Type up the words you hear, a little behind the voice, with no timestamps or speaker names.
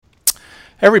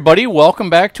Everybody, welcome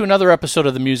back to another episode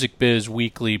of the Music Biz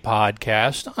Weekly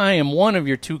Podcast. I am one of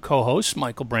your two co-hosts,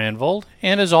 Michael Brandvold,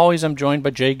 and as always, I'm joined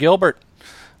by Jay Gilbert.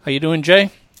 How you doing,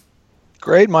 Jay?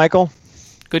 Great, Michael.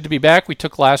 Good to be back. We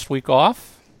took last week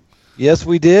off. Yes,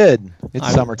 we did.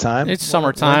 It's summertime. It's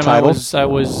summertime. I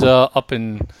was up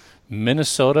in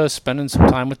Minnesota spending some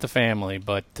time with the family,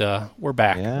 but we're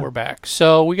back. Yeah. We're back.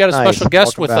 So we got a special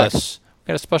guest with us. We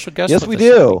got a special guest with us. Yes, we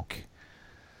do.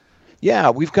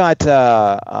 Yeah, we've got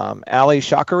Ali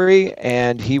Shakari,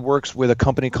 and he works with a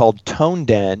company called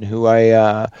ToneDen, who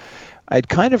I'd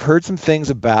kind of heard some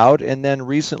things about, and then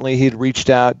recently he'd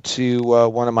reached out to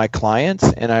one of my clients,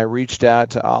 and I reached out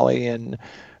to Ali and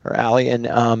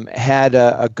had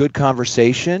a good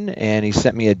conversation, and he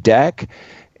sent me a deck.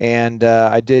 And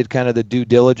I did kind of the due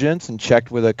diligence and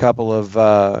checked with a couple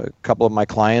of my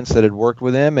clients that had worked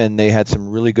with him, and they had some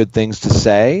really good things to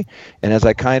say. And as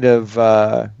I kind of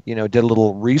did a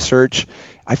little research,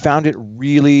 I found it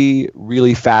really,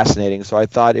 really fascinating. So I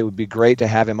thought it would be great to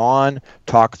have him on,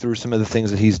 talk through some of the things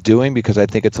that he's doing, because I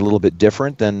think it's a little bit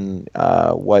different than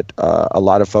what a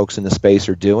lot of folks in the space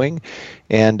are doing.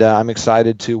 And I'm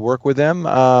excited to work with him.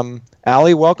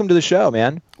 Ali, welcome to the show,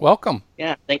 man. Welcome.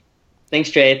 Yeah, Thanks,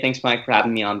 Jay. Thanks, Mike, for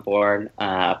having me on board.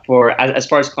 As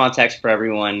far as context for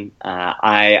everyone,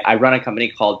 I run a company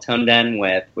called ToneDen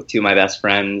with two of my best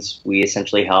friends. We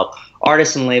essentially help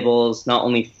artists and labels not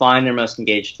only find their most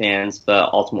engaged fans,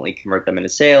 but ultimately convert them into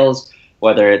sales,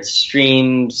 whether it's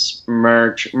streams,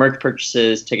 merch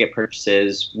purchases, ticket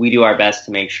purchases. We do our best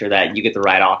to make sure that you get the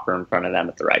right offer in front of them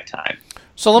at the right time.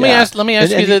 So let me ask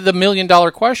you the $1 million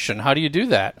question. How do you do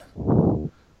that?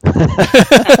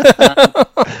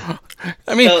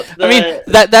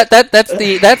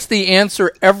 That's the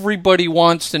answer everybody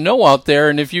wants to know out there,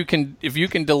 and if you can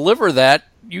deliver that,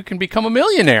 you can become a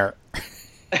millionaire.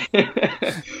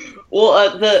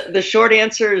 Well, the short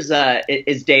answer is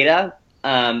data.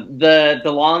 The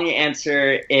long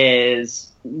answer is,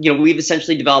 we've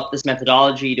essentially developed this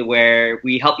methodology to where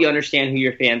we help you understand who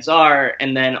your fans are,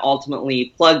 and then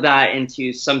ultimately plug that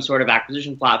into some sort of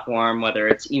acquisition platform, whether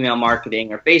it's email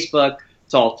marketing or Facebook,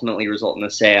 to ultimately result in a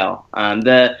sale.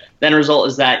 The then result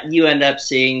is that you end up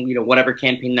seeing, whatever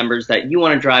campaign numbers that you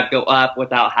want to drive go up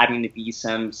without having to be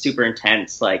some super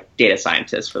intense data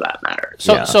scientist for that matter.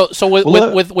 So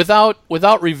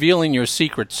without revealing your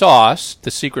secret sauce,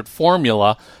 the secret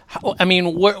formula,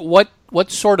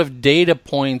 what sort of data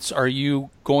points are you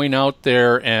going out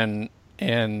there and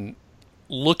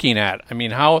looking at? I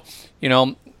mean, how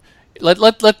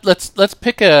let's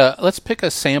pick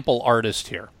a sample artist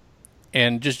here,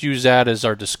 and just use that as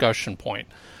our discussion point.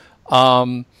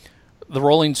 The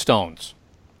Rolling Stones.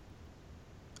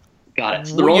 Got it.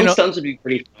 So the Rolling Stones would be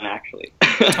pretty fun, actually.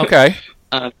 Okay.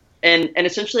 And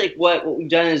essentially, what we've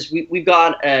done is we've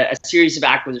got a series of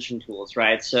acquisition tools,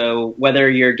 right? So whether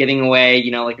you're giving away,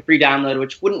 a free download,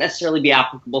 which wouldn't necessarily be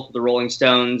applicable for the Rolling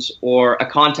Stones, or a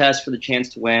contest for the chance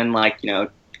to win,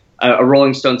 a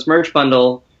Rolling Stones merch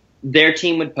bundle, their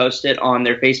team would post it on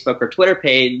their Facebook or Twitter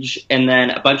page, and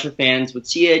then a bunch of fans would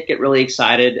see it, get really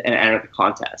excited, and enter the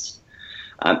contest.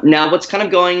 Now, what's kind of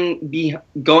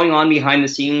going on behind the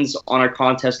scenes on our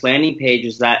contest landing page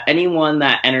is that anyone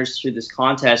that enters through this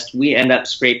contest, we end up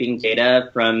scraping data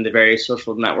from the various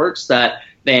social networks that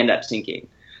they end up syncing.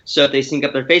 So if they sync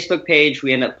up their Facebook page,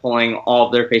 we end up pulling all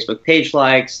of their Facebook page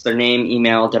likes, their name,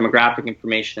 email, demographic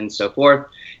information, and so forth.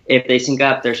 If they sync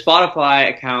up their Spotify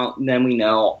account, then we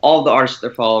know all the artists they're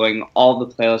following, all the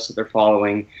playlists that they're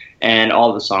following, and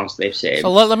all the songs they've saved.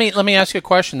 So let me ask you a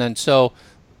question then. So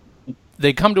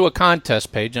they come to a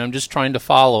contest page, and I'm just trying to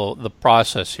follow the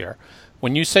process here.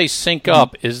 When you say sync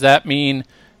up, does that mean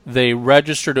they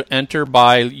register to enter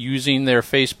by using their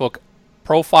Facebook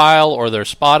profile or their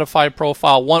Spotify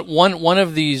profile? One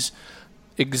of these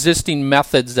existing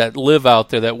methods that live out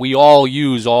there that we all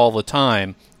use all the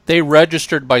time, they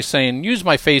registered by saying, use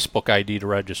my Facebook ID to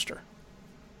register.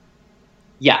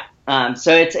 Yeah.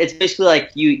 So it's basically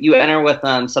like you enter with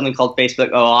something called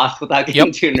Facebook OAuth without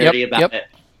getting too nerdy about it.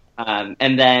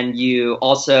 And then you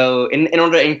also, in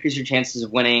order to increase your chances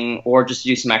of winning or just to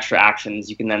do some extra actions,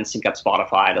 you can then sync up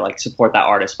Spotify to support that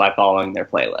artist by following their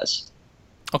playlist.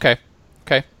 Okay.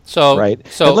 So right.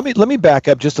 So let me back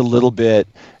up just a little bit,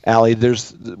 Ali.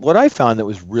 There's what I found that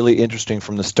was really interesting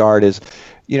from the start is,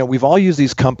 we've all used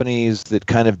these companies that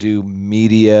kind of do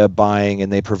media buying,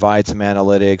 and they provide some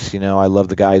analytics. I love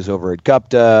the guys over at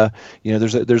Gupta.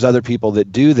 There's other people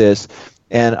that do this.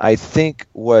 And I think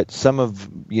what some of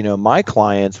my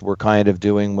clients were kind of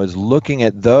doing was looking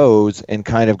at those and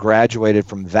kind of graduated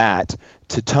from that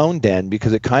to ToneDen,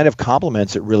 because it kind of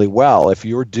complements it really well. If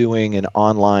you're doing an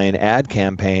online ad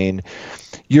campaign,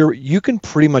 you can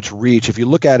pretty much reach, if you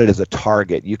look at it as a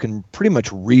target, you can pretty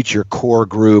much reach your core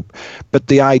group. But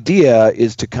the idea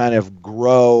is to kind of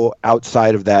grow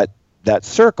outside of that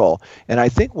circle. And I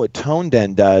think what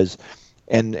ToneDen does,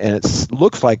 and it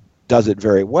looks like does it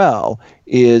very well,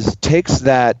 is takes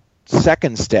that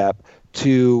second step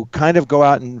to kind of go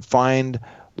out and find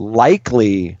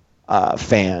likely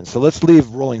fans. So let's leave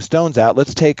Rolling Stones out.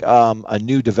 Let's take a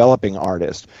new developing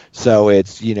artist. So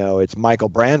it's Michael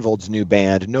Brandvold's new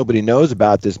band. Nobody knows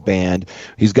about this band.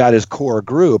 He's got his core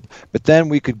group. But then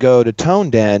we could go to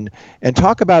ToneDen and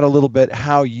talk about a little bit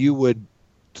how you would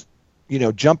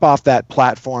jump off that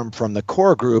platform from the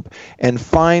core group and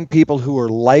find people who are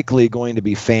likely going to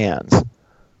be fans.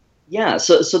 Yeah,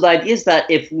 so the idea is that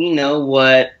if we know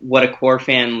what a core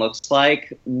fan looks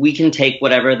like, we can take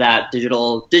whatever that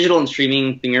digital and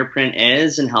streaming fingerprint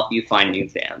is and help you find new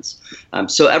fans.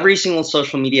 So every single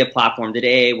social media platform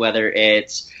today, whether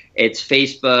it's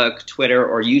Facebook, Twitter,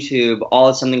 or YouTube, all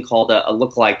is something called a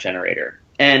lookalike generator.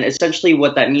 And essentially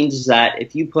what that means is that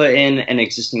if you put in an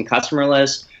existing customer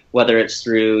list, whether it's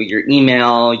through your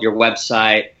email, your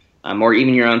website, or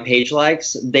even your own page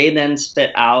likes, they then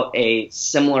spit out a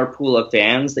similar pool of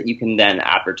fans that you can then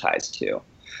advertise to.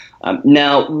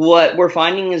 Now, what we're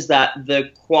finding is that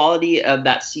the quality of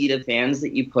that seed of fans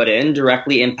that you put in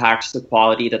directly impacts the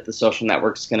quality that the social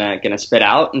network's gonna spit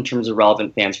out in terms of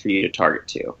relevant fans for you to target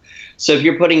to. So if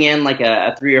you're putting in like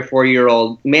a 3 or 4 year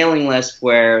old mailing list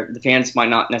where the fans might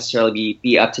not necessarily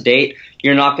be up to date,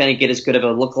 you're not going to get as good of a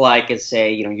lookalike as,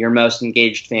 say, your most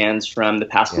engaged fans from the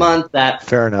past month that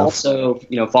Fair enough. Also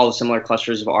follow similar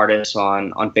clusters of artists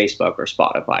on Facebook or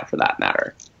Spotify for that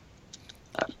matter.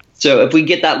 So if we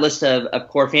get that list of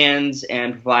core fans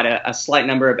and provide a slight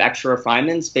number of extra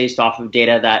refinements based off of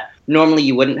data that normally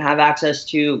you wouldn't have access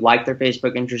to, like their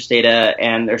Facebook interest data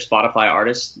and their Spotify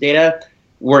artist data,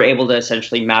 we're able to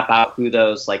essentially map out who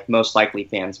those most likely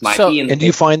fans might be. And do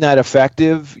you find that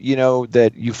effective,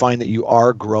 that you find that you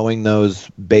are growing those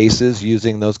bases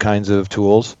using those kinds of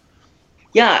tools?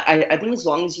 Yeah, I think as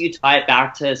long as you tie it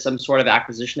back to some sort of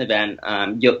acquisition event,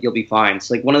 you'll be fine.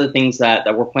 So one of the things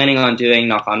that we're planning on doing,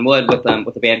 knock on wood, with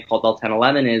a band called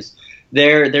L1011 is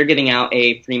they're giving out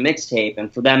a free mixtape,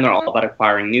 and for them they're all about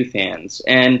acquiring new fans.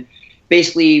 And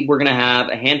basically we're going to have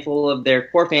a handful of their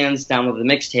core fans download the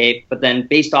mixtape, but then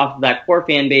based off of that core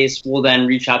fan base, we'll then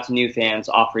reach out to new fans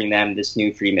offering them this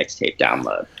new free mixtape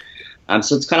download.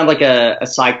 So it's kind of like a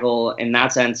cycle in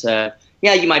that sense.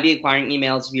 Yeah, you might be acquiring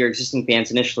emails of your existing fans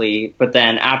initially, but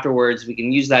then afterwards we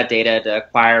can use that data to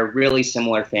acquire really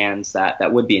similar fans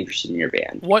that would be interested in your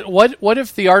band. What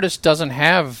if the artist doesn't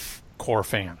have core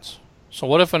fans? So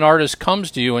what if an artist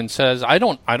comes to you and says, I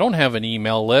don't have an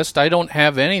email list, I don't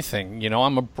have anything,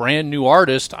 I'm a brand new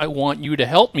artist, I want you to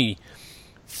help me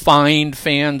find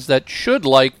fans that should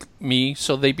like me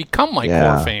so they become my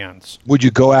core fans. Would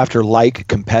you go after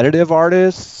competitive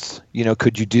artists?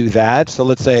 Could you do that? So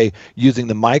let's say using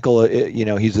the Michael,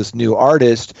 he's this new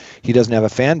artist, he doesn't have a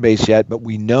fan base yet, but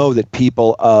we know that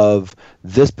people of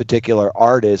this particular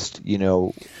artist,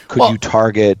 could you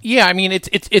target? Yeah, I mean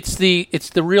it's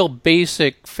the real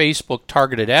basic Facebook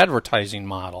targeted advertising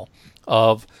model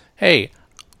of, hey,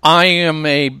 I am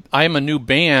a new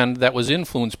band that was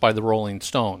influenced by the Rolling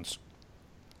Stones.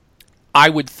 I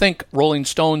would think Rolling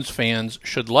Stones fans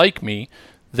should like me,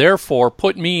 therefore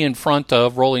put me in front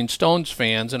of Rolling Stones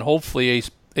fans, and hopefully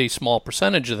a small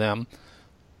percentage of them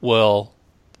will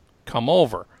come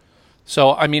over.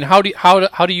 So, I mean, how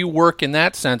do you work in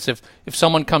that sense? If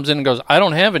someone comes in and goes, I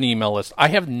don't have an email list, I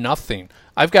have nothing,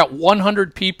 I've got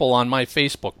 100 people on my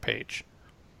Facebook page.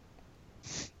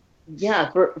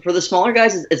 Yeah, for the smaller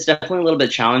guys, it's definitely a little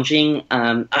bit challenging.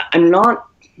 So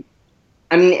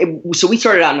we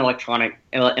started out in electronic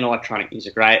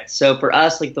music, right? So for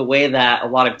us, the way that a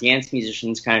lot of dance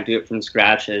musicians kind of do it from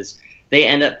scratch is they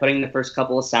end up putting the first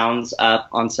couple of sounds up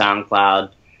on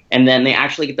SoundCloud, and then they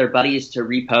actually get their buddies to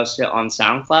repost it on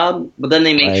SoundCloud, but then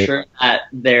they make sure that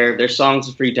their song's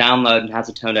a free download and has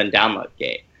a ToneDen download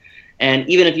gate. And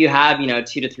even if you have,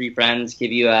 2 to 3 friends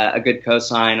give you a good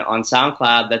cosign on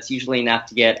SoundCloud, that's usually enough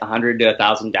to get 100 to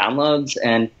 1,000 downloads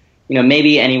and,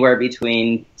 maybe anywhere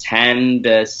between 10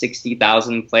 to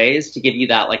 60,000 plays to give you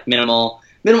that minimal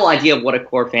idea of what a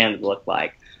core fan would look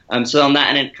like. So on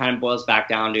that end, it kind of boils back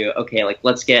down to, okay,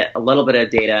 let's get a little bit of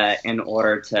data in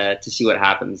order to see what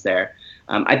happens there.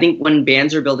 I think when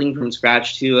bands are building from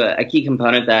scratch too, a key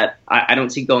component that I don't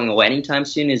see going away anytime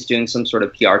soon is doing some sort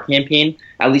of PR campaign,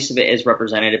 at least if it is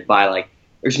represented by or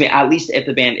excuse me, at least if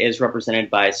the band is represented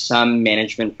by some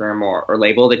management firm or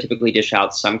label, they typically dish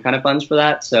out some kind of funds for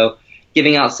that. So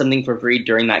giving out something for free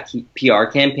during that PR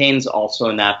campaign is also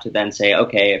enough to then say,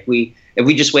 okay, if we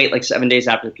just wait like 7 days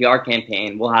after the PR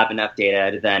campaign, we'll have enough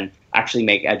data to then actually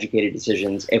make educated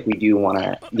decisions if we do want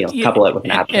to, couple it with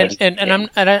an advertising. And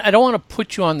I don't want to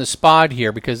put you on the spot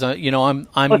here because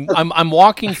I'm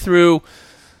walking through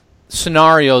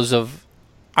scenarios of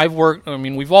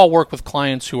we've all worked with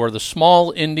clients who are the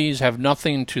small indies, have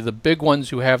nothing, to the big ones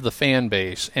who have the fan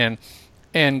base,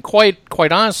 and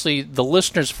quite honestly, the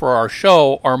listeners for our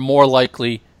show are more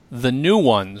likely the new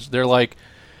ones. They're like,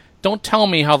 don't tell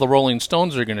me how the Rolling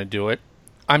Stones are going to do it.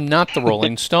 I'm not the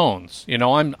Rolling Stones.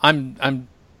 I'm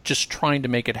just trying to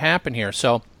make it happen here.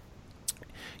 So,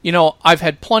 I've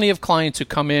had plenty of clients who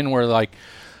come in where like,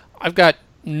 I've got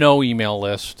no email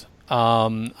list.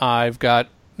 I've got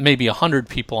maybe 100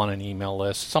 people on an email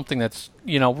list, something that's,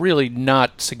 really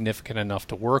not significant enough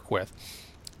to work with.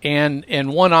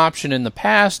 And one option in the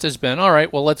past has been, all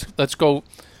right, well, let's go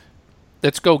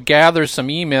gather some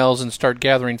emails and start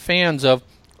gathering fans of,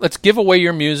 let's give away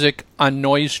your music on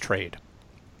NoiseTrade.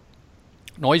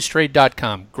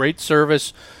 NoiseTrade.com, great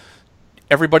service.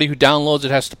 Everybody who downloads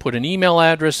it has to put an email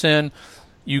address in.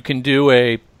 You can do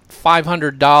a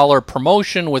 $500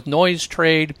 promotion with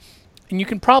NoiseTrade, and you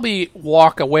can probably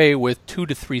walk away with 2,000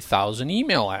 to 3,000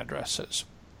 email addresses.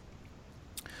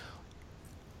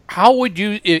 How would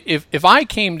you, if I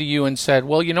came to you and said,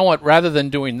 well, you know what, rather than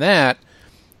doing that,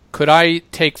 could I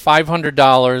take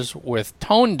 $500 with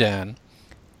ToneDen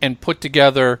and put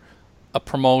together a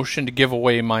promotion to give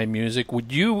away my music?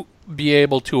 Would you be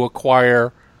able to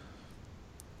acquire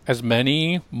as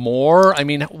many more? I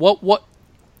mean, what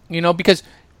because,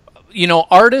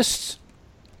 artists,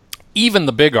 even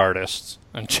the big artists,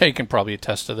 and Jay can probably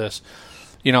attest to this,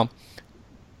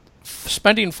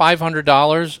 spending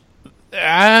 $500,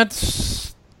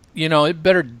 that's, it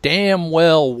better damn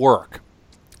well work.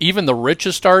 Even the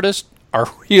richest artists are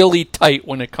really tight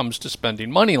when it comes to spending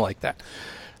money like that,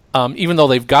 even though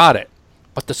they've got it.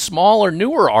 But the smaller,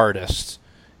 newer artists,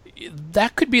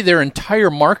 that could be their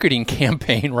entire marketing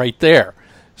campaign right there.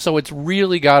 So it's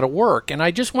really got to work. And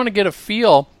I just want to get a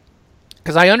feel,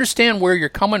 because I understand where you're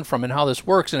coming from and how this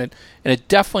works, and it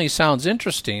definitely sounds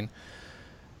interesting.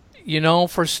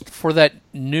 For that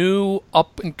new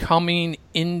up-and-coming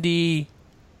indie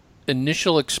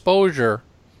initial exposure,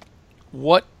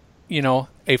 what, a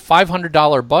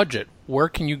 $500 budget, where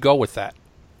can you go with that?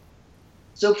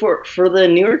 So for the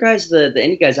newer guys, the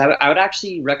indie guys, I would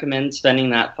actually recommend spending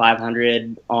that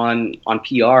 $500 on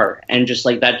PR and just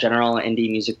like that general indie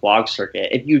music blog circuit.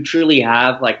 If you truly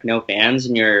have like no fans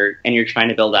and you're trying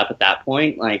to build up at that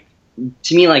point, like,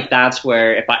 to me, like, that's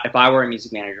where if I were a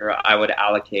music manager, I would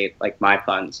allocate like my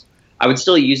funds. I would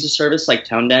still use a service like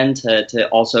ToneDen to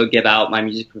also give out my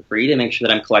music for free to make sure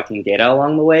that I'm collecting data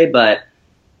along the way. But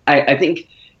I think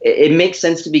it makes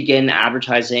sense to begin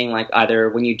advertising like either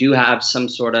when you do have some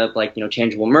sort of like,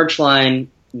 changeable merch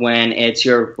line, when it's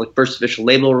your like first official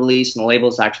label release and the label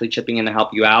is actually chipping in to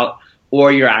help you out,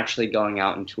 or you're actually going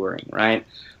out and touring, right?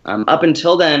 Up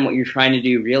until then, what you're trying to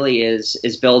do really is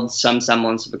build some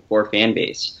semblance of a core fan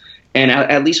base. And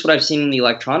at least what I've seen in the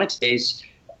electronic space,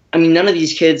 I mean, none of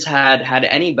these kids had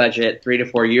any budget 3 to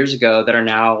 4 years ago that are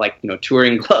now like,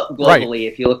 touring globally.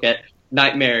 Right. If you look at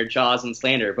Nightmare, Jaws, and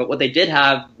Slander. But what they did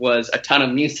have was a ton of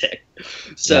music.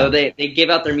 So they gave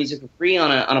out their music for free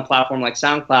on a platform like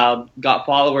SoundCloud, got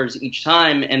followers each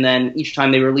time, and then each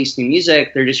time they released new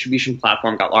music, their distribution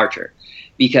platform got larger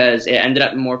because it ended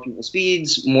up in more people's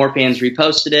feeds, more fans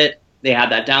reposted it, they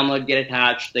had that download get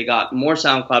attached, they got more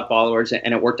SoundCloud followers,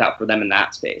 and it worked out for them in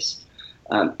that space.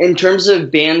 In terms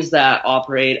of bands that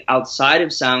operate outside of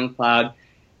SoundCloud,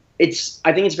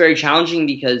 I think it's very challenging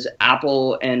because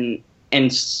Apple and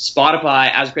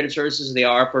Spotify, as creative services as they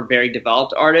are for very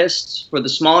developed artists, for the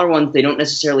smaller ones, they don't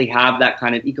necessarily have that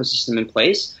kind of ecosystem in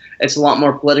place. It's a lot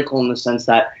more political in the sense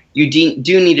that you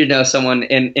do need to know someone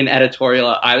in editorial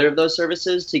at either of those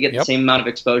services to get the same amount of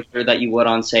exposure that you would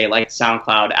on, say, like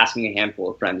SoundCloud, asking a handful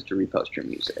of friends to repost your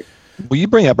music. Well, you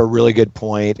bring up a really good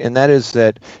point, and that is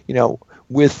that,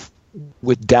 with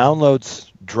downloads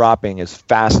dropping as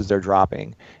fast as they're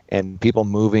dropping, and people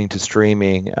moving to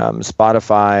streaming,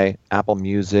 Spotify, Apple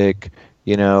Music,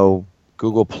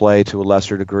 Google Play to a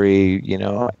lesser degree,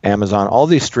 Amazon, all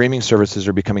these streaming services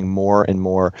are becoming more and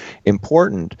more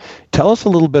important. Tell us a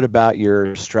little bit about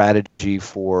your strategy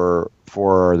for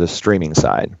the streaming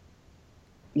side.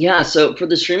 Yeah, so for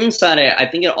the streaming side, I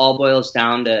think it all boils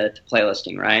down to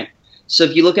playlisting, right? So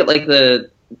if you look at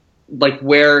like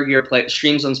where your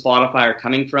streams on Spotify are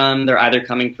coming from, they're either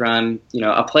coming from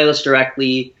a playlist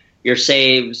directly, your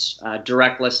saves,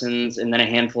 direct listens, and then a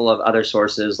handful of other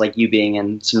sources like you being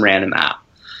in some random app.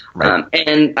 Right.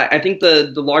 And I think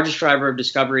the largest driver of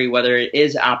discovery, whether it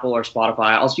is Apple or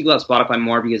Spotify, I'll speak about Spotify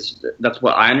more because that's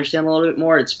what I understand a little bit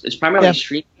more. It's primarily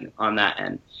streaming on that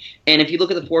end. And if you look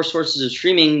at the four sources of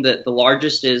streaming, the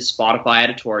largest is Spotify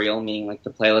editorial, meaning like the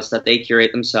playlists that they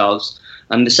curate themselves.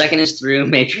 The second is through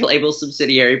major label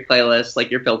subsidiary playlists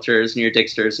like your Filters and your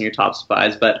Dixters and your Top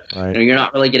Spies, but you're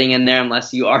not really getting in there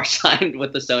unless you are signed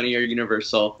with the Sony or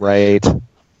Universal. Right.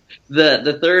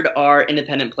 The third are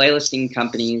independent playlisting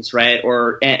companies, right?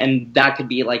 And that could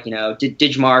be like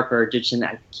Digmark or Digson.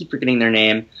 I keep forgetting their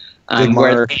name.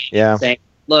 Digmark, yeah. Saying,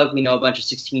 look, we know a bunch of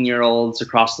 16-year-olds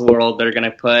across the world that are going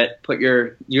to put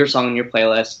your song in your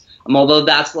playlist. Although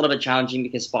that's a little bit challenging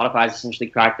because Spotify has essentially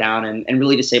cracked down and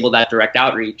really disabled that direct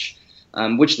outreach,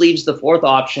 which leaves the fourth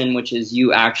option, which is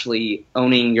you actually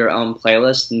owning your own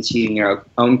playlist and seeing your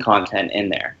own content in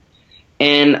there.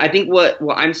 And I think what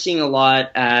I'm seeing a lot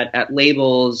at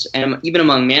labels and even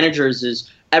among managers is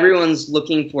everyone's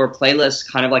looking for playlists,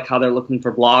 kind of like how they're looking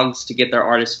for blogs to get their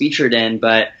artists featured in,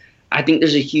 but I think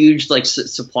there's a huge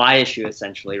supply issue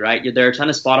essentially, right? There are a ton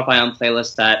of Spotify-owned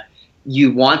playlists that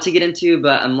you want to get into,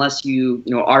 but unless you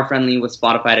are friendly with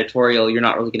Spotify editorial, you're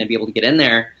not really going to be able to get in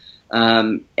there,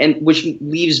 and which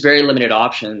leaves very limited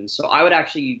options. So I would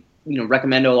actually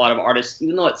recommend to a lot of artists,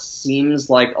 even though it seems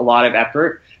like a lot of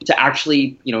effort, to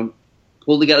actually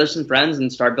pull together some friends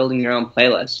and start building your own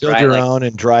playlist. Build your own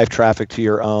and drive traffic to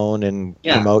your own and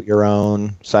promote your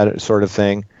own sort of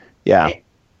thing. Yeah.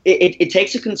 It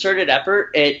takes a concerted effort.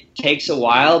 It takes a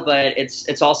while, but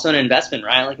it's also an investment,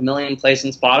 right? Like $1 million placed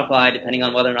in Spotify, depending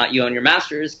on whether or not you own your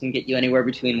masters, can get you anywhere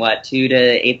between $2,000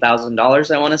 to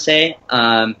 $8,000. I want to say.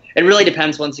 It really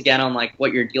depends once again on like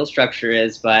what your deal structure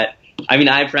is. But I mean,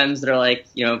 I have friends that are like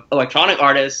electronic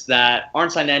artists that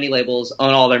aren't signed to any labels,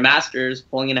 own all their masters,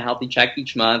 pulling in a healthy check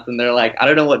each month, and they're like, I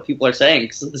don't know what people are saying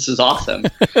because this is awesome.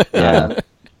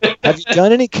 Have you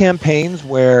done any campaigns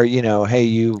where, hey,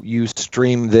 you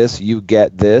stream this, you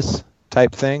get this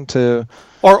type thing to...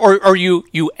 Or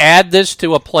you add this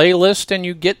to a playlist and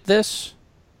you get this?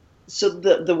 So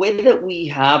the way that we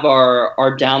have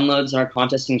our downloads and our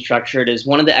contesting structured is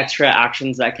one of the extra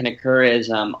actions that can occur is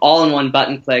all in one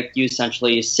button click, you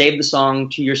essentially save the song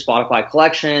to your Spotify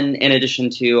collection in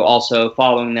addition to also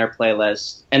following their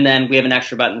playlist. And then we have an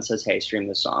extra button that says, hey, stream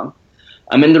this song.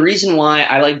 And the reason why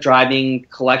I like driving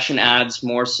collection ads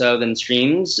more so than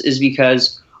streams is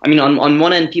because, I mean, on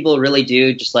one end, people really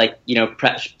do just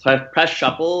press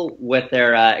shuffle with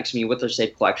their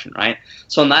saved collection, right?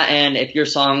 So on that end, if your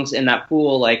song's in that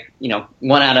pool,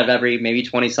 one out of every maybe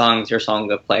 20 songs, your song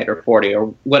will get played, or 40,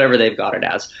 or whatever they've got it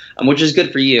as, which is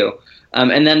good for you.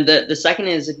 And then the second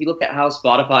is if you look at how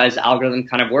Spotify's algorithm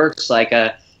kind of works,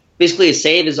 basically a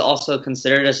save is also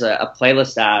considered as a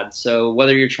playlist ad. So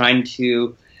whether you're trying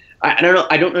to, I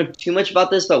don't know too much about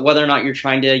this, but whether or not you're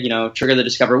trying to, trigger the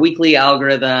Discover Weekly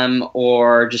algorithm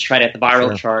or just try to hit the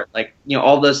viral chart,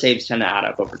 all those saves tend to add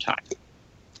up over time.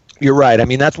 You're right. I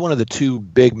mean, that's one of the two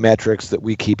big metrics that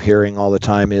we keep hearing all the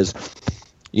time is,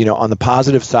 on the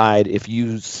positive side, if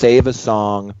you save a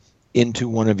song into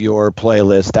one of your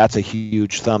playlists, that's a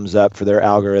huge thumbs up for their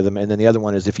algorithm. And then the other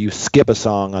one is if you skip a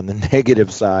song on the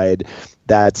negative side,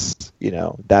 that's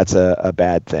a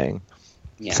bad thing.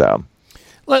 Yeah. So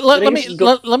let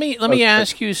me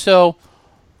ask you. So,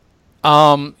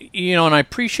 and I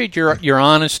appreciate your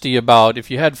honesty about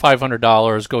if you had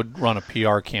 $500, go run a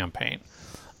PR campaign.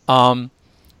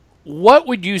 What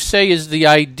would you say is the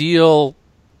ideal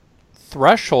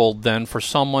threshold then for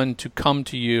someone to come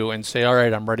to you and say, all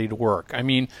right, I'm ready to work? I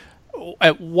mean,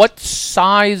 at what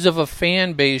size of a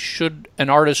fan base should an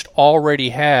artist already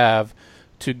have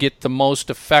to get the most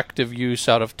effective use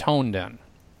out of ToneDen?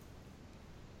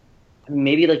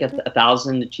 Maybe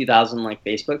 1,000 to 2,000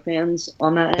 Facebook fans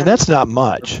on that end. And that's not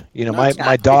much.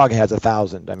 My dog has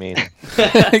 1,000. I mean,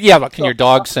 yeah, but can your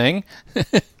dog sing?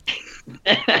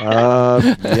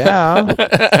 Yeah.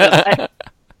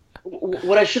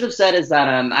 What I should have said is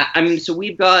that so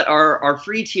we've got our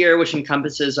free tier, which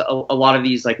encompasses a lot of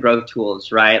these growth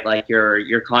tools, right? Like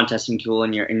your contesting tool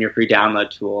and your free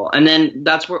download tool, and then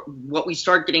that's what we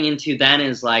start getting into. Then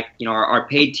is our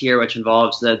paid tier, which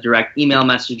involves the direct email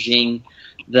messaging,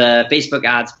 the Facebook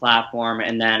ads platform,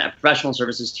 and then a professional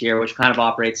services tier, which kind of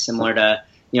operates similar to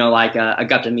like a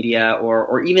Gupta Media,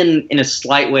 or even in a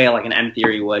slight way like an M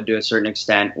Theory would to a certain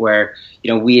extent, where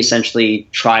we essentially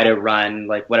try to run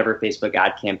like whatever Facebook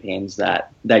ad campaigns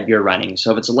that you're running.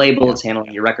 So if it's a label, it's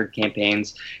handling your record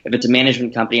campaigns. If it's a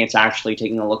management company, it's actually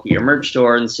taking a look at your merch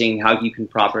store and seeing how you can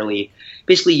properly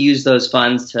basically use those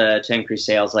funds to increase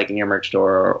sales, like in your merch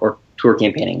store or tour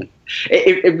campaigning.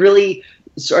 It really,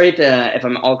 sorry if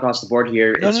I'm all across the board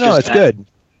here. No, it's good.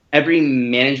 Every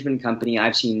management company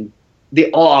I've seen, they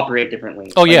all operate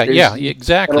differently. Oh yeah,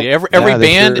 exactly. Every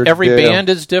band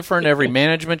is different. Every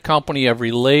management company,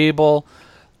 every label.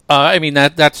 I mean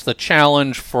that's the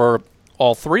challenge for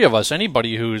all three of us.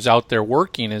 Anybody who's out there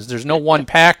working is there's no one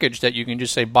package that you can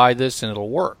just say buy this and it'll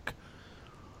work.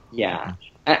 Yeah,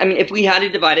 I mean if we had to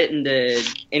divide it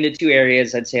into two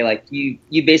areas, I'd say like you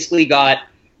basically got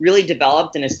really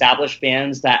developed and established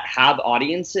bands that have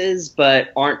audiences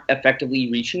but aren't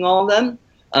effectively reaching all of them.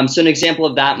 So an example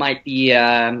of that might be,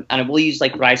 and we'll use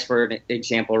like Thrice for an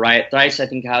example, right? Thrice, I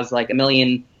think, has like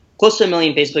close to a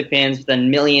million Facebook fans, but then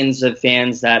millions of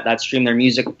fans that stream their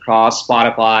music across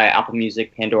Spotify, Apple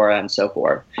Music, Pandora, and so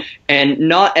forth. And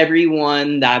not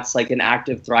everyone that's like an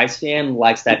active Thrice fan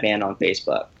likes that band on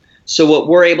Facebook. So what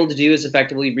we're able to do is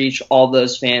effectively reach all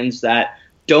those fans that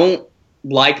don't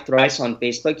like Thrice on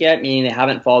Facebook yet, meaning they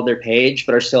haven't followed their page,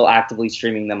 but are still actively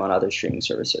streaming them on other streaming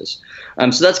services.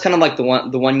 So that's kind of like the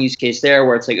one use case there,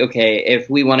 where it's like, okay,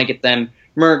 if we want to get them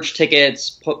merch,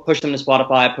 tickets, push them to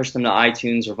Spotify, push them to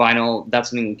iTunes or vinyl, that's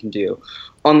something we can do.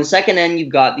 On the second end, you've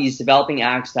got these developing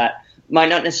acts that might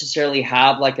not necessarily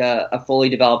have like a fully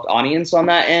developed audience on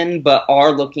that end, but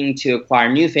are looking to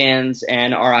acquire new fans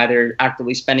and are either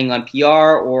actively spending on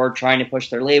PR or trying to push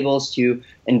their labels to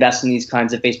invest in these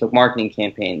kinds of Facebook marketing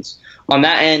campaigns. On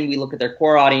that end, we look at their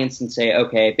core audience and say,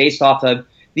 okay, based off of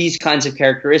these kinds of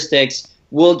characteristics,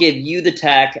 we'll give you the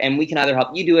tech and we can either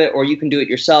help you do it or you can do it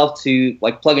yourself to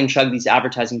like plug and chug these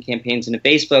advertising campaigns into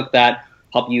Facebook that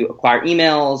help you acquire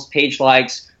emails, page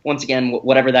likes, once again,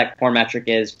 whatever that core metric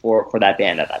is for that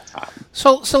band at that time.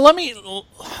 So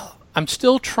I'm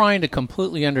still trying to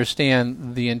completely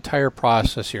understand the entire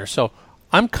process here. So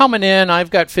I'm coming in,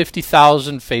 I've got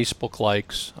 50,000 Facebook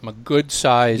likes. I'm a good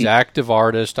size, active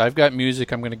artist. I've got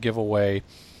music I'm going to give away.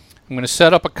 I'm going to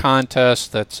set up a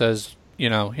contest that says,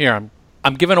 here,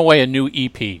 I'm giving away a new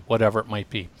EP, whatever it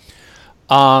might be.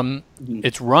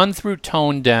 It's run through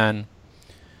ToneDen.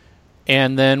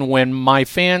 And then when my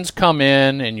fans come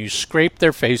in and you scrape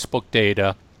their Facebook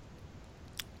data,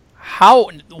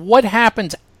 what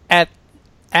happens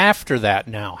after that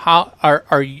now? How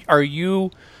are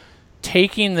you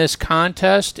taking this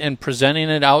contest and presenting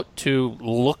it out to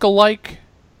lookalike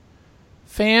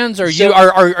fans? How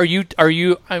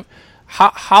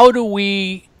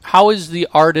is the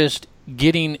artist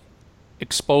getting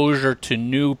exposure to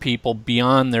new people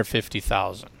beyond their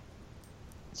 50,000?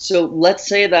 So let's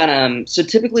say that so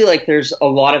typically like there's a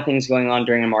lot of things going on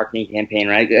during a marketing campaign,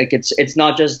 right? Like it's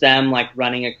not just them like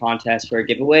running a contest for a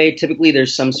giveaway. Typically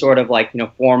there's some sort of like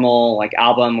formal like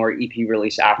album or EP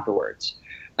release afterwards.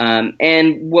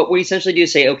 And what we essentially do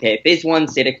is say, okay, phase one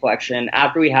is data collection.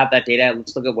 After we have that data,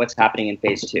 let's look at what's happening in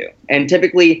phase two. And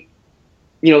typically,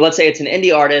 let's say it's an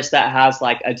indie artist that has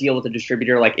like a deal with a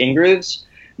distributor like Ingrooves.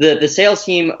 The sales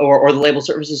team or the label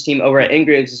services team over at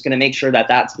Ingrooves is going to make sure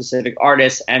that specific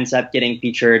artist ends up getting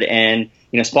featured in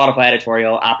Spotify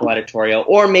editorial, Apple editorial,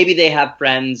 or maybe they have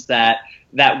friends that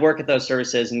work at those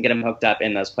services and get them hooked up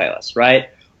in those playlists, right?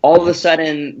 All of a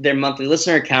sudden, their monthly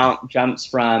listener count jumps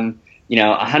from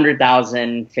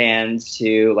 100,000 fans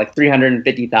to like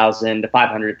 350,000 to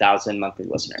 500,000 monthly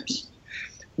listeners.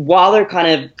 While they're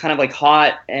kind of like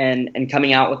hot and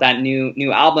coming out with that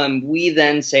new album, we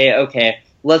then say, okay,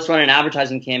 let's run an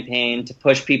advertising campaign to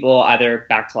push people either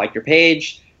back to like your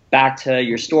page, back to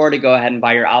your store to go ahead and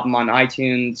buy your album on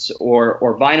iTunes or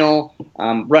vinyl,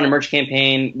 run a merch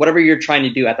campaign, whatever you're trying to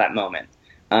do at that moment.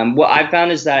 What I've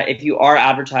found is that if you are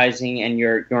advertising and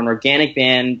you're an organic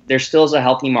band, there still is a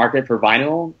healthy market for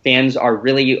vinyl. Fans are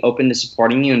really open to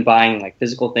supporting you and buying like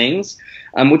physical things,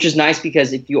 which is nice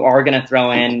because if you are going to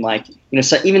throw in like,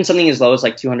 even something as low as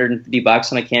like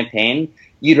 $250 on a campaign,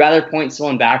 you'd rather point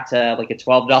someone back to like a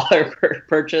 $12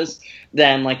 purchase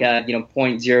than like a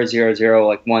 .000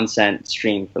 like 1 cent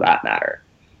stream for that matter.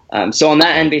 So on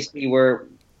that end, basically,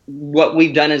 what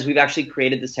we've done is we've actually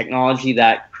created this technology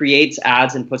that creates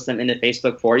ads and puts them into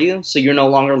Facebook for you. So you're no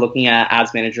longer looking at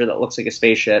Ads Manager that looks like a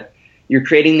spaceship. You're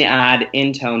creating the ad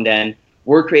in ToneDen.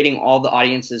 We're creating all the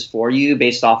audiences for you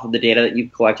based off of the data that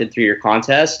you've collected through your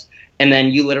contest, and then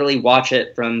you literally watch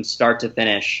it from start to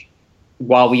finish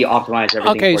while we optimize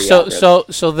everything. Okay, for you.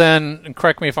 So then,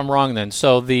 correct me if I'm wrong. Then,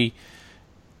 so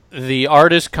the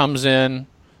artist comes in,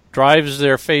 drives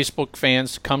their Facebook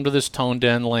fans to come to this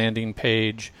ToneDen landing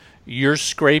page. You're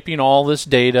scraping all this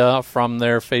data from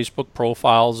their Facebook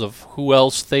profiles of who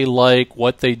else they like,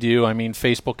 what they do. I mean,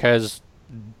 Facebook has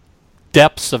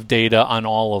depths of data on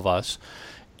all of us.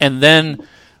 And then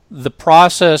the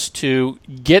process to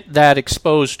get that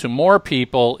exposed to more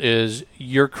people is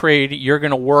you're going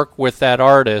to work with that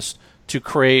artist to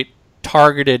create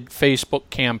targeted Facebook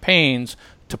campaigns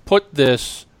to put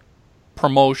this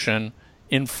promotion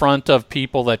in front of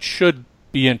people that should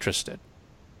be interested.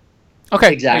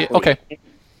 Okay. Exactly. Okay.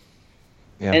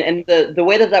 Yeah. And the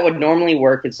way that would normally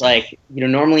work is like,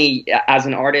 normally as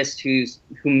an artist who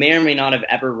may or may not have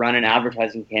ever run an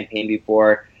advertising campaign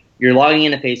before, you're logging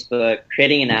into Facebook,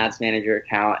 creating an ads manager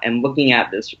account, and looking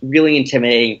at this really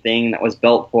intimidating thing that was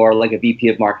built for like a VP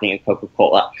of marketing at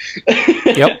Coca-Cola.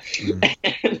 Yep.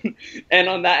 and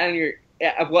on that end,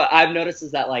 what I've noticed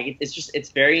is that like it's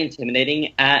very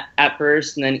intimidating at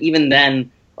first, and then even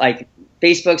then, like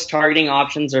Facebook's targeting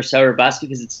options are so robust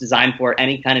because it's designed for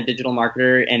any kind of digital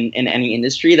marketer in any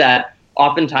industry that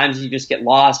oftentimes you just get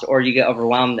lost or you get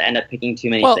overwhelmed and end up picking too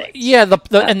many things. Yeah,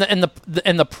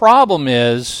 the problem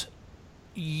is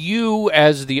you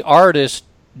as the artist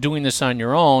doing this on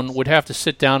your own would have to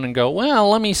sit down and go, well,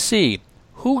 let me see.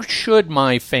 Who should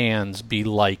my fans be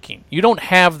liking? You don't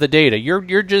have the data.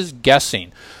 You're just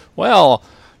guessing. Well,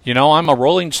 I'm a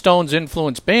Rolling Stones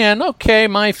influenced band. Okay,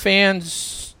 my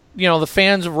fans, the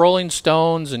fans of Rolling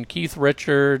Stones and Keith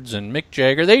Richards and Mick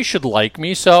Jagger, they should like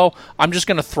me, so I'm just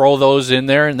going to throw those in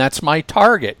there, and that's my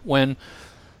target. When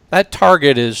that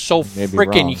target is so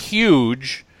freaking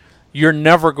huge, you're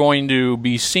never going to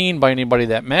be seen by anybody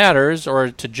that matters,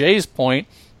 or to Jay's point,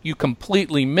 you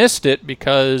completely missed it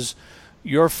because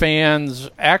your fans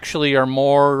actually are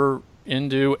more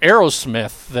into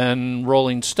Aerosmith than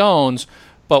Rolling Stones.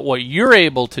 But what you're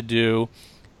able to do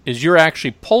is you're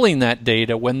actually pulling that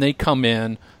data when they come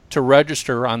in to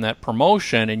register on that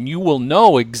promotion, and you will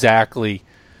know exactly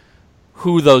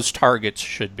who those targets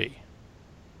should be.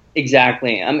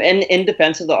 Exactly. And in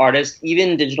defense of the artist,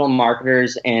 even digital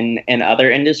marketers in other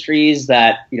industries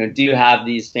that do have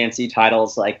these fancy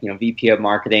titles like VP of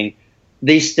marketing,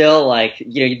 they still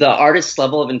the artist's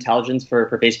level of intelligence for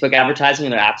Facebook advertising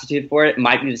and their aptitude for it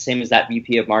might be the same as that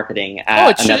VP of marketing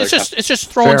at another company. It's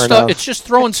just throwing stuff. Enough. It's just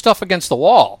throwing stuff against the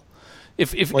wall.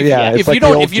 If you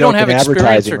don't have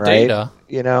experience or data,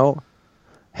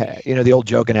 the old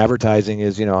joke in advertising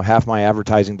is half my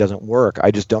advertising doesn't work.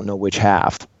 I just don't know which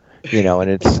half.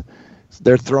 And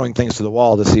they're throwing things to the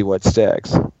wall to see what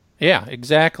sticks. Yeah,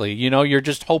 exactly. You're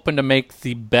just hoping to make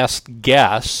the best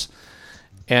guess.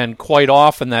 And quite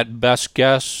often that best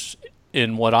guess,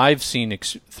 in what I've seen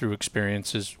through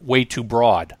experience, is way too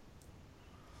broad.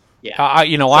 Yeah.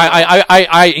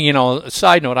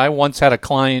 Side note, I once had a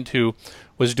client who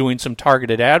was doing some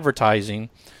targeted advertising,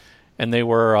 and they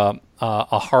were a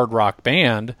hard rock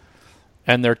band,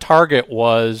 and their target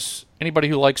was anybody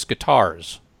who likes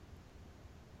guitars.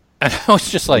 And I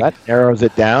was just like, that narrows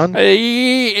it down.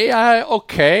 Yeah,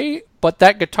 okay, but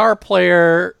that guitar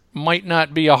player might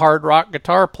not be a hard rock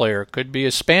guitar player. It could be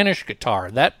a Spanish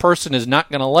guitar. That person is not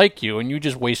going to like you, and you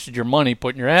just wasted your money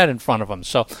putting your ad in front of them.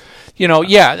 So,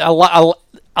 a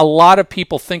lot of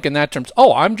people think in that terms.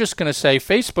 Oh, I'm just going to say,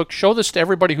 Facebook, show this to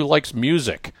everybody who likes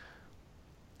music.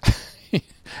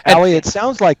 Allie, it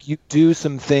sounds like you do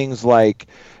some things like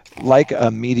a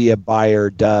media buyer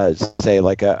does, say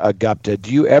like a Gupta.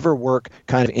 Do you ever work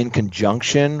kind of in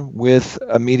conjunction with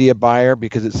a media buyer?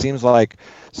 Because it seems like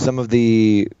some of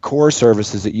the core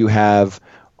services that you have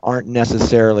aren't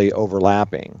necessarily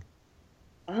overlapping.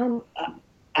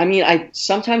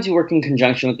 Sometimes we work in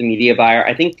conjunction with the media buyer.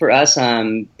 I think for us,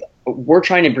 we're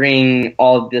trying to bring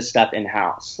all of this stuff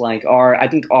in-house. I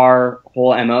think our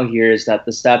whole MO here is that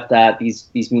the stuff that these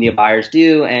media buyers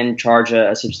do and charge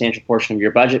a substantial portion of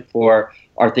your budget for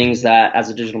are things that, as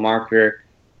a digital marketer,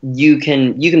 you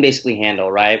can basically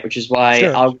handle, right? Which is why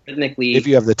algorithmically, if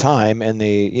you have the time and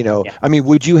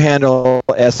would you handle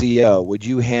SEO? Would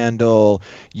you handle,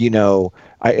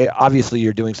 obviously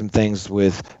you're doing some things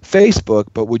with Facebook,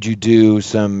 but would you do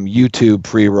some YouTube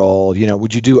pre-roll?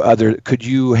 Could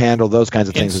you handle those kinds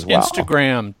of things as well?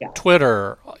 Instagram,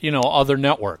 Twitter, other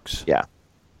networks. Yeah.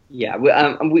 Yeah,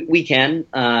 we can.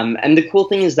 And the cool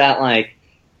thing is that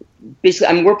basically,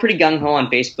 I mean, we're pretty gung ho on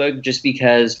Facebook just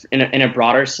because, in a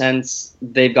broader sense,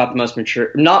 they've got the most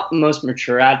mature, not most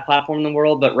mature ad platform in the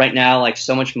world, but right now, like,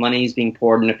 so much money is being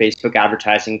poured into Facebook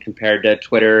advertising compared to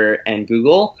Twitter and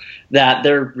Google that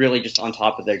they're really just on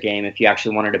top of their game. If you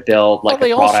actually wanted to build like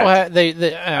they a product, also have,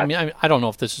 I mean, I don't know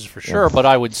if this is for sure, but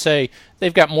I would say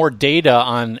they've got more data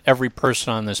on every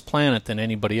person on this planet than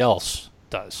anybody else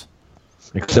does.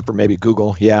 Except for maybe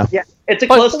Google, yeah. Yeah, it's a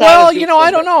close. Well, you know,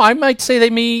 I don't know. I might say they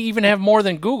may even have more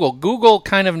than Google. Google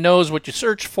kind of knows what you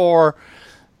search for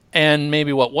and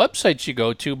maybe what websites you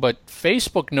go to, but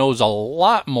Facebook knows a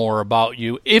lot more about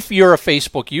you if you're a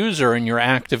Facebook user and you're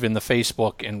active in the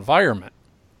Facebook environment.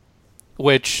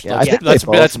 Which I think they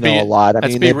both know a lot. I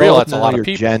mean, they both know your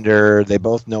gender. They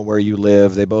both know where you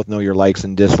live. They both know your likes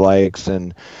and dislikes,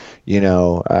 and you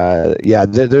know,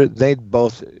 they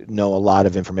both know a lot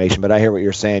of information. But I hear what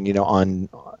you're saying. You know,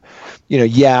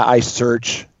 I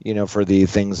search, for the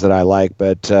things that I like,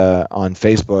 but on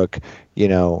Facebook,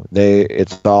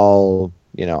 it's all,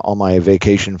 all my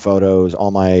vacation photos,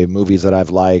 all my movies that I've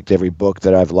liked, every book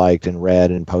that I've liked and read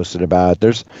and posted about.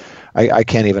 I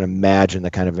can't even imagine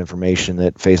the kind of information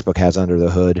that Facebook has under the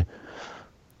hood.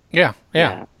 Yeah.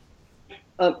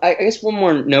 I guess one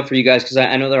more note for you guys, because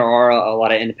I know there are a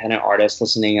lot of independent artists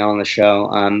listening on the show.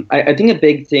 I think a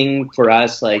big thing for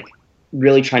us, like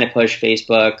really trying to push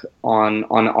Facebook on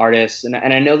artists, and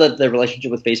I know that the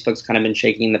relationship with Facebook's kind of been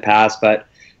shaky in the past, but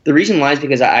the reason why is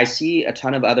because I see a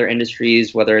ton of other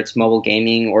industries, whether it's mobile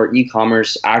gaming or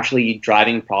e-commerce, actually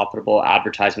driving profitable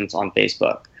advertisements on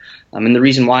Facebook. And the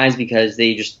reason why is because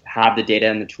they just have the data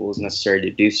and the tools necessary to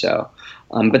do so.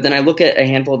 But then I look at a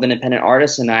handful of independent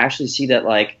artists, and I actually see that,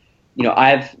 like, I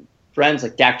have friends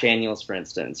like Dak Daniels, for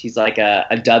instance. He's like a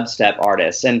dubstep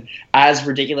artist. And as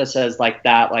ridiculous as like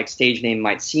that like stage name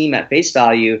might seem at face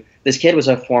value, this kid was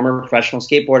a former professional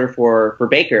skateboarder for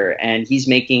Baker, and he's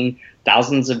making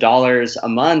thousands of dollars a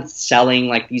month selling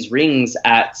like these rings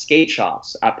at skate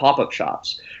shops, at pop-up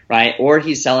shops, right? Or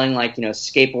he's selling like,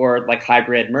 skateboard like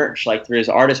hybrid merch like through his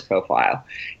artist profile.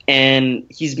 And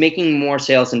he's making more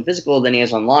sales in physical than he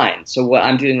is online. So what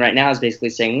I'm doing right now is basically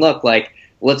saying, look, like,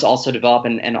 let's also develop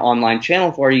an online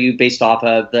channel for you based off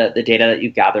of the data that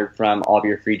you've gathered from all of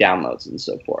your free downloads and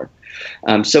so forth.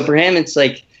 So for him, it's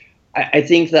like, I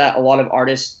think that a lot of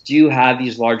artists do have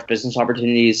these large business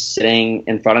opportunities sitting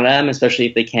in front of them, especially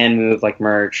if they can move like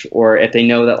merch, or if they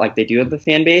know that like they do have a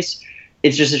fan base.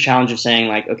 It's just a challenge of saying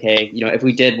like, okay, if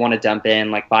we did want to dump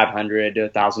in like $500 to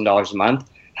 $1,000 a month,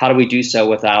 how do we do so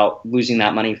without losing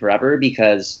that money forever?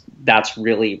 Because that's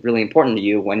really, really important to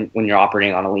you when you're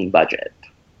operating on a lean budget.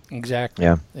 Exactly.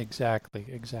 Yeah. Exactly.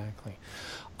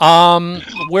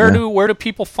 Where do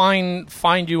people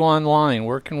find you online?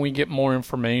 Where can we get more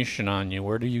information on you?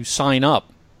 Where do you sign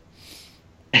up?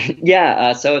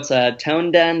 Yeah, so it's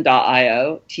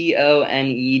ToneDen.io, TONEDEN.io.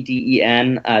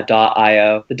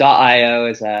 The .io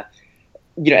is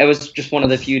it was just one of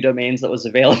the few domains that was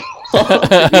available.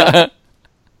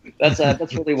 That's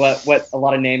really what a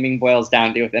lot of naming boils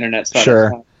down to with internet stuff.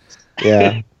 Sure.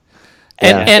 Yeah.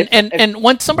 And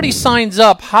when somebody signs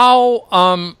up, how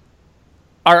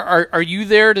are you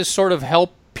there to sort of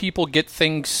help people get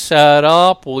things set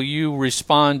up? Will you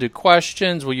respond to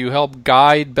questions? Will you help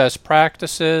guide best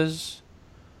practices?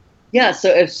 Yeah, so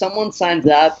if someone signs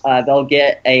up, they'll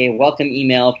get a welcome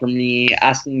email from me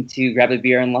asking to grab a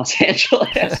beer in Los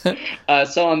Angeles.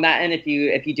 So on that end, if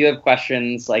you do have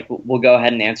questions, like we'll go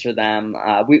ahead and answer them.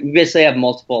 We basically have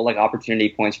multiple like opportunity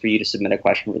points for you to submit a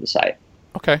question for the site.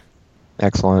 Okay.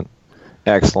 Excellent.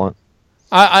 I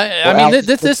mean, Alex,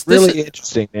 this really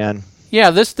interesting, man.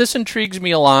 Yeah, this intrigues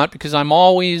me a lot because I'm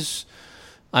always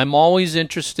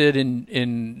interested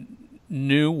in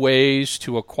new ways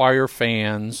to acquire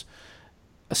fans,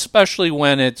 especially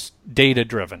when it's data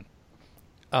driven.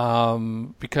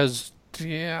 Because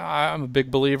I'm a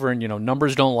big believer in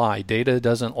numbers don't lie, data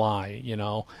doesn't lie.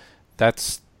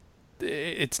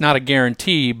 It's not a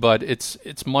guarantee, but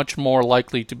it's much more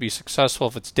likely to be successful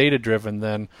if it's data driven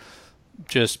than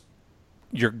just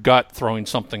your gut throwing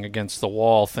something against the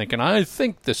wall thinking, I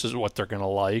think this is what they're going to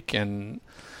like. And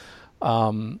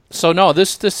so no,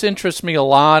 this interests me a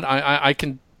lot. I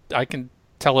can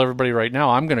tell everybody right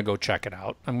now I'm going to go check it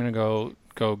out. I'm going to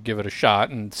go give it a shot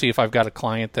and see if I've got a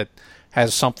client that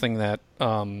has something that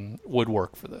would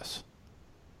work for this.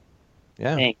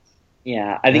 Yeah. Thanks.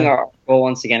 Yeah, I think our goal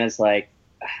once again is like,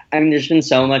 I mean, there's been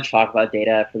so much talk about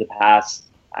data for the past,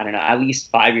 I don't know, at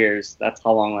least 5 years. That's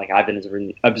how long like I've been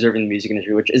observing the music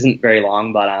industry, which isn't very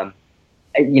long, but I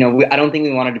don't think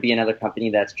we wanted to be another company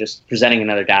that's just presenting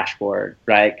another dashboard,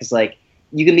 right? Because like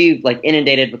you can be like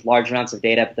inundated with large amounts of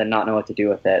data, but then not know what to do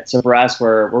with it. So for us,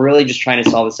 we're really just trying to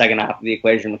solve the second half of the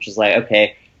equation, which is like,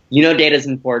 okay, data is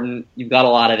important. You've got a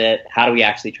lot of it. How do we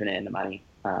actually turn it into money?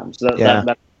 That's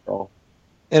the goal.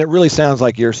 And it really sounds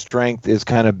like your strength is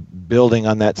kind of building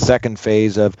on that second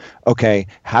phase of, okay,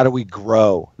 how do we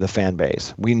grow the fan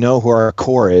base? We know who our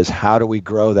core is. How do we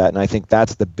grow that? And I think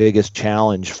that's the biggest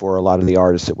challenge for a lot of the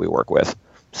artists that we work with.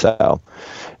 So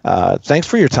thanks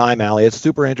for your time, Ali. It's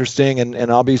super interesting,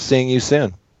 and I'll be seeing you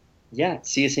soon. Yeah,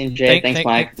 see you soon, Jay. Thanks,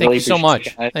 Mike. Thank you so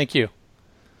much. Thank you.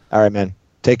 All right, man.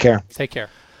 Take care. Take care.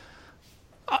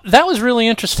 That was really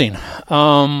interesting.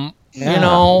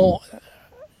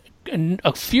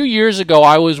 A few years ago,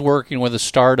 I was working with a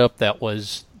startup that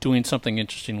was doing something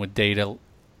interesting with data.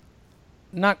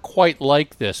 Not quite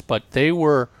like this, but they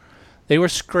were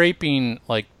scraping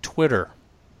like Twitter,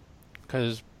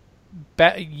 because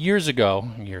years ago,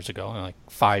 like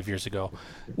 5 years ago,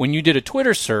 when you did a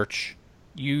Twitter search,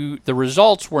 the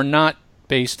results were not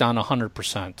based on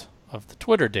 100% of the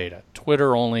Twitter data.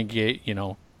 Twitter only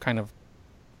kind of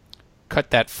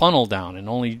cut that funnel down and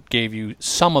only gave you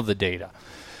some of the data.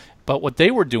 But what they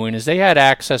were doing is they had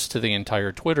access to the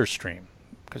entire Twitter stream,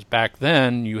 because back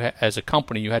then, as a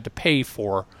company, you had to pay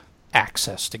for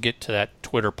access to get to that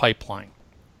Twitter pipeline.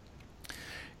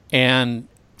 And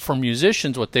for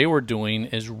musicians, what they were doing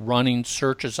is running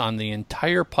searches on the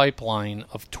entire pipeline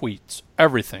of tweets,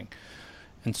 everything,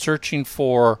 and searching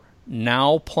for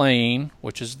now playing,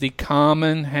 which is the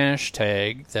common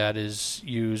hashtag that is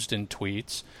used in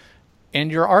tweets,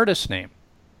 and your artist name.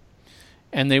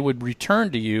 And they would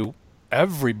return to you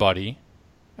everybody.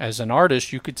 As an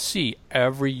artist, you could see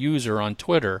every user on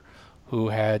Twitter who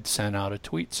had sent out a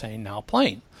tweet saying now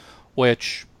playing,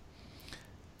 which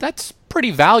that's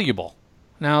pretty valuable.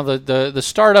 Now, the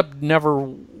startup never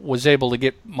was able to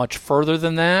get much further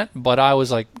than that, but I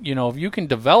was like, if you can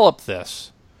develop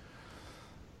this,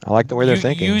 I like the way they're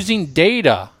thinking. Using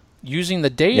the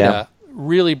data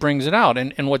really brings it out.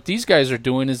 And what these guys are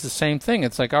doing is the same thing.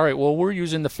 It's like, all right, well, we're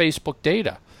using the Facebook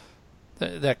data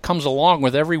that comes along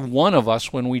with every one of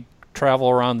us when we travel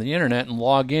around the internet and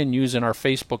log in using our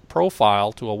Facebook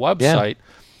profile to a website.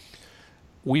 Yeah.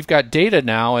 We've got data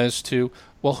now as to,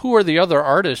 well, who are the other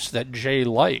artists that Jay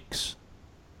likes?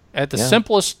 At the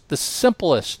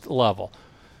simplest level,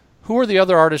 who are the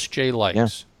other artists Jay likes? Yeah.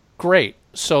 Great.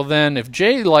 So then if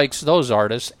Jay likes those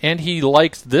artists and he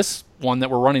likes this one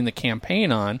that we're running the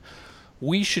campaign on,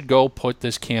 we should go put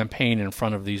this campaign in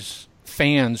front of these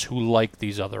fans who like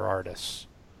these other artists.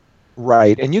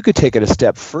 Right. And you could take it a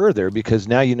step further, because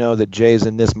now you know that Jay's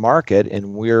in this market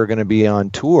and we're going to be on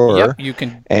tour. Yep, you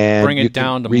can bring it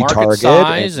down to market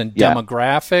size and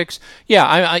demographics.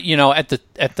 Yeah,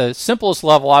 at the simplest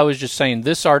level, I was just saying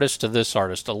this artist to this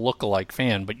artist, a lookalike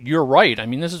fan. But you're right. I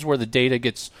mean, this is where the data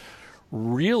gets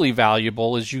really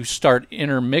valuable, as you start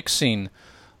intermixing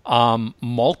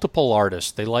multiple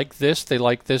artists. They like this, they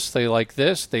like this, they like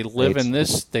this. They live in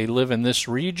this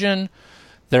region.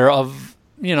 They're of,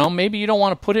 maybe you don't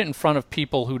want to put it in front of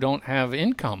people who don't have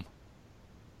income.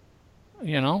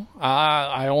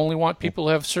 I only want people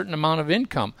who have a certain amount of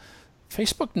income.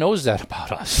 Facebook knows that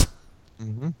about us.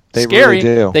 Mm-hmm. They Scary. Really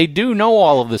do. They do know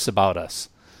all of this about us.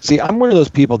 See, I'm one of those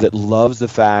people that loves the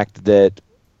fact that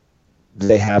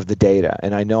they have the data,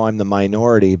 and I know I'm the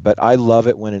minority, but I love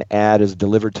it when an ad is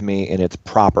delivered to me and it's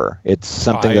proper. It's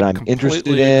something that I'm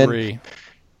interested in. Agree.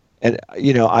 And,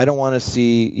 I don't want to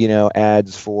see,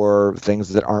 ads for things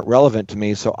that aren't relevant to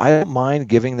me. So I don't mind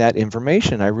giving that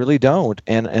information. I really don't.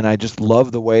 And I just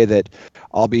love the way that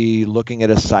I'll be looking at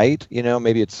a site,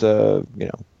 maybe it's,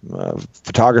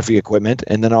 photography equipment,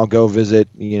 and then I'll go visit,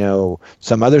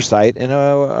 some other site, and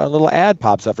a little ad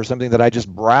pops up for something that I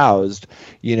just browsed,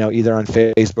 either on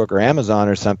Facebook or Amazon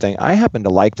or something. I happen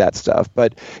to like that stuff.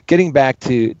 But getting back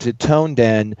to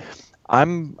ToneDen,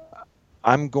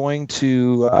 I'm going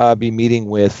to be meeting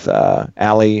with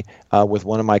Ali, with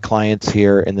one of my clients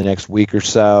here in the next week or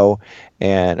so,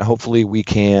 and hopefully we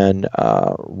can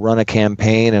run a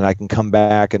campaign, and I can come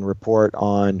back and report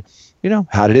on,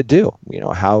 how did it do?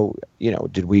 How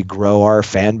did we grow our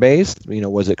fan base?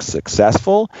 Was it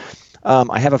successful?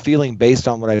 I have a feeling, based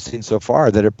on what I've seen so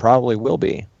far, that it probably will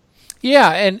be.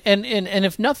 Yeah, and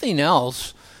if nothing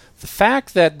else, the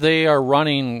fact that they are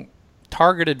running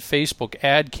targeted Facebook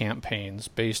ad campaigns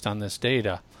based on this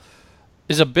data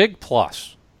is a big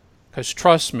plus. Because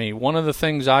trust me, one of the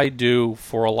things I do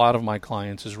for a lot of my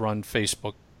clients is run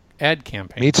Facebook ad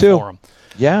campaigns. Me too. For them.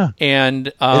 Yeah. And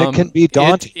it can be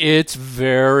daunting. It's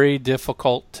very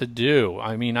difficult to do.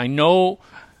 I mean, I know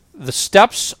the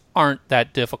steps aren't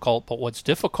that difficult, but what's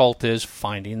difficult is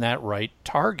finding that right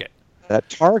target. That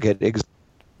target,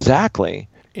 Exactly.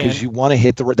 Because And you want to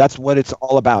hit that's what it's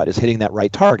all about, is hitting that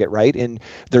right target, right? And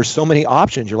there's so many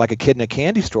options. You're like a kid in a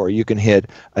candy store. You can hit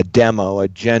a demo, a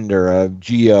gender, a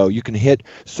geo. You can hit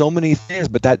so many things,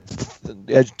 but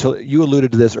you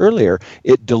alluded to this earlier,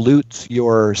 it dilutes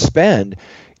your spend.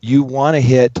 You want to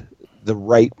hit the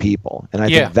right people. And I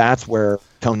think that's where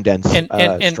ToneDen's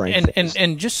strength is.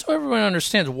 And just so everyone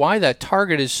understands why that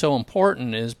target is so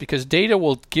important is because data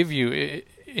will give you,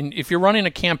 if you're running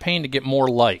a campaign to get more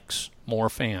likes, more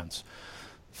fans,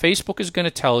 Facebook is going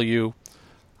to tell you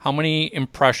how many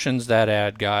impressions that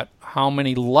ad got, how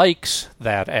many likes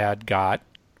that ad got,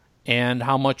 and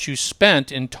how much you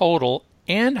spent in total,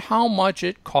 and how much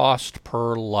it cost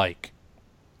per like.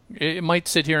 It might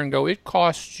sit here and go, it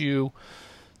costs you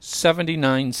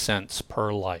 79 cents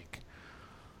per like.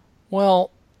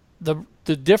 Well,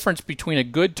 the difference between a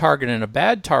good target and a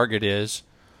bad target is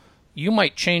you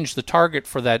might change the target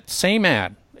for that same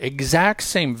ad, exact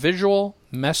same visual,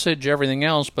 message, everything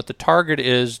else, but the target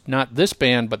is not this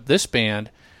band, but this band,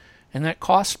 and that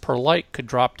cost per like could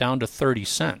drop down to 30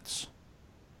 cents.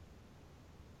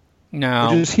 Now,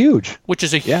 which is huge. Which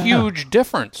is a huge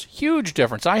difference. Huge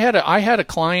difference. I had a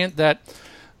client that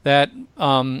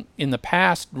in the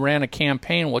past ran a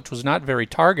campaign which was not very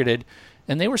targeted,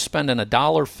 and they were spending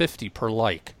 $1.50 per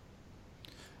like.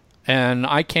 And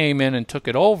I came in and took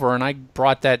it over, and I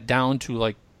brought that down to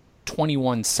like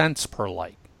 21 cents per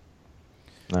like.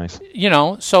 Nice.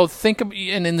 So think of,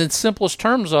 and in the simplest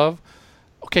terms of,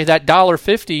 okay, that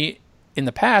 $1.50 in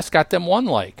the past got them one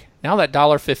like. Now that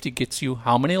 $1.50 gets you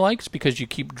how many likes? Because you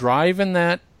keep driving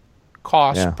that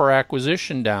cost per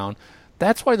acquisition down.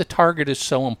 That's why the target is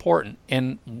so important.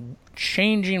 And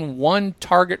changing one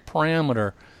target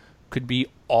parameter could be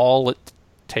all it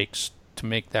takes to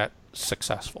make that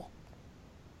successful.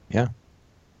 Yeah.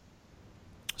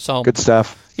 So good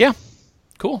stuff. Yeah.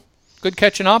 Cool. Good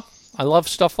catching up. I love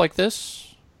stuff like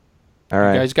this. All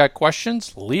right. You guys got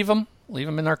questions? Leave them. Leave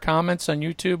them in our comments on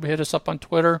YouTube. Hit us up on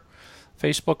Twitter,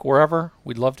 Facebook, wherever.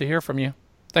 We'd love to hear from you.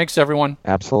 Thanks, everyone.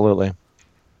 Absolutely.